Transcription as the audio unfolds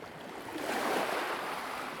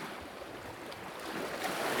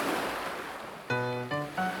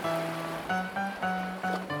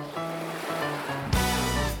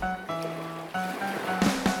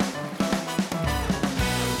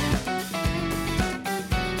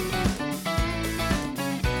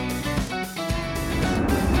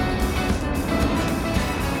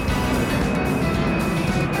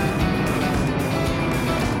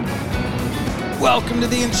Welcome to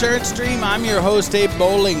the Insurance Stream. I'm your host, Abe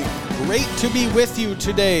Bowling. Great to be with you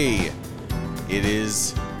today. It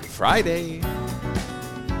is Friday,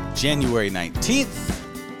 January 19th,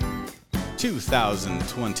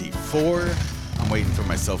 2024. I'm waiting for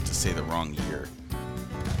myself to say the wrong year.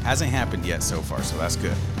 Hasn't happened yet so far, so that's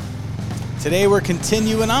good. Today we're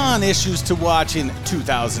continuing on issues to watch in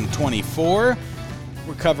 2024.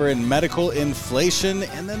 We're covering medical inflation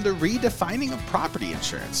and then the redefining of property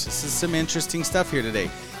insurance. This is some interesting stuff here today.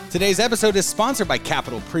 Today's episode is sponsored by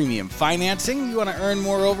Capital Premium Financing. You want to earn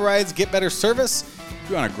more overrides, get better service? If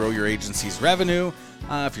you want to grow your agency's revenue,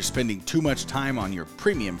 if you're spending too much time on your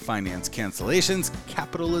premium finance cancellations,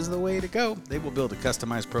 Capital is the way to go. They will build a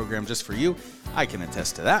customized program just for you. I can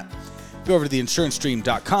attest to that. Go over to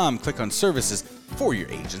theinsurancestream.com, click on services for your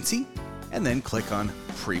agency, and then click on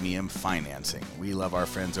Premium Financing. We love our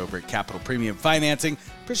friends over at Capital Premium Financing.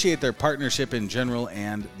 Appreciate their partnership in general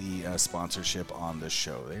and the sponsorship on the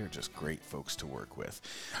show. They are just great folks to work with.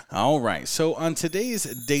 All right, so on today's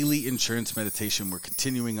daily insurance meditation, we're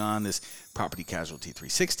continuing on this Property Casualty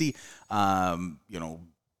 360,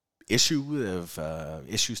 issue of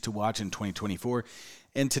issues to watch in 2024.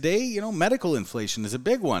 And today, medical inflation is a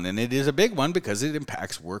big one, and it is a big one because it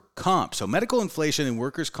impacts work comp. So medical inflation and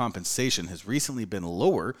workers' compensation has recently been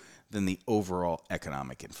lower than the overall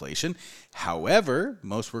economic inflation. However,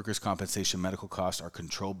 most workers' compensation medical costs are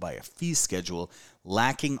controlled by a fee schedule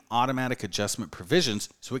lacking automatic adjustment provisions,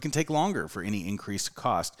 so it can take longer for any increased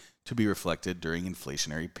cost to be reflected during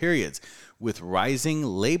inflationary periods. With rising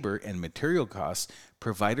labor and material costs,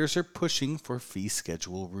 providers are pushing for fee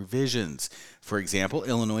schedule revisions. For example,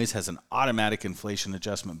 Illinois has an automatic inflation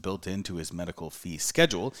adjustment built into its medical fee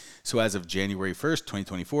schedule. So as of January 1st,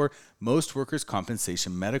 2024, most workers'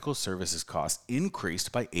 compensation medical services costs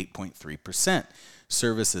increased by 8.3%.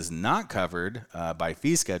 Services not covered by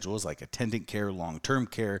fee schedules like attendant care, long-term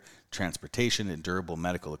care, transportation, and durable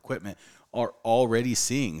medical equipment are already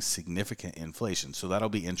seeing significant inflation. So that'll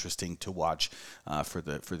be interesting to watch for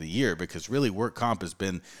the year, because really work comp has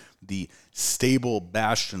been the stable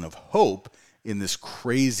bastion of hope in this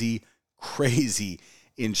crazy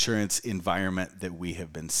insurance environment that we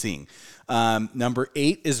have been seeing. Number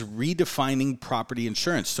 8 is redefining property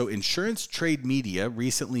insurance. So Insurance Trade Media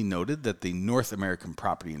recently noted that the North American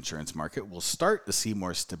property insurance market will start to see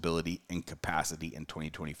more stability and capacity in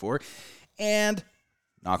 2024. And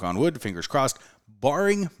knock on wood, fingers crossed,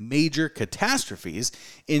 barring major catastrophes,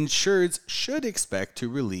 insureds should expect to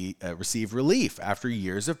receive relief after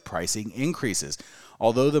years of pricing increases.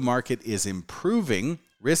 Although the market is improving,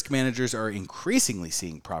 risk managers are increasingly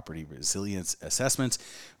seeing property resilience assessments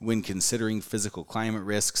when considering physical climate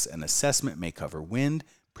risks. An assessment may cover wind,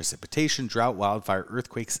 precipitation, drought, wildfire,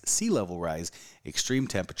 earthquakes, sea level rise, extreme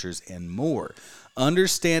temperatures, and more.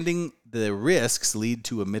 Understanding the risks lead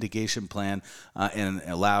to a mitigation plan and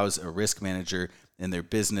allows a risk manager and their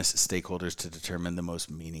business stakeholders to determine the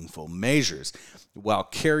most meaningful measures. While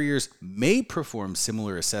carriers may perform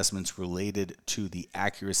similar assessments related to the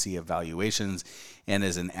accuracy of valuations and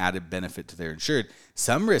as an added benefit to their insured,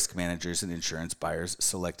 some risk managers and insurance buyers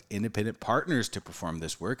select independent partners to perform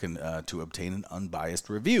this work and to obtain an unbiased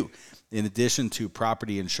review. In addition to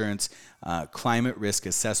property insurance, climate risk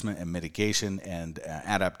assessment and mitigation and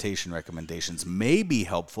adaptation recommendations may be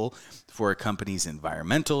helpful for a company's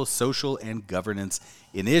environmental, social, and governance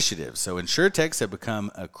initiatives. So insurtechs have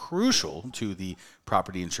become crucial to the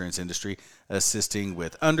property insurance industry, assisting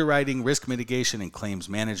with underwriting, risk mitigation, and claims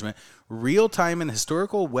management. Real-time and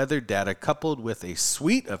historical weather data coupled with a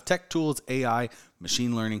suite of tech tools, AI,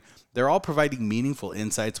 machine learning, they're all providing meaningful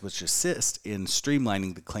insights which assist in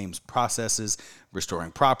streamlining the claims processes,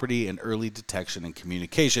 restoring property, and early detection and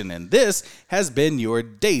communication. And this has been your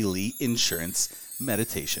daily insurance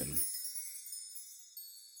meditation.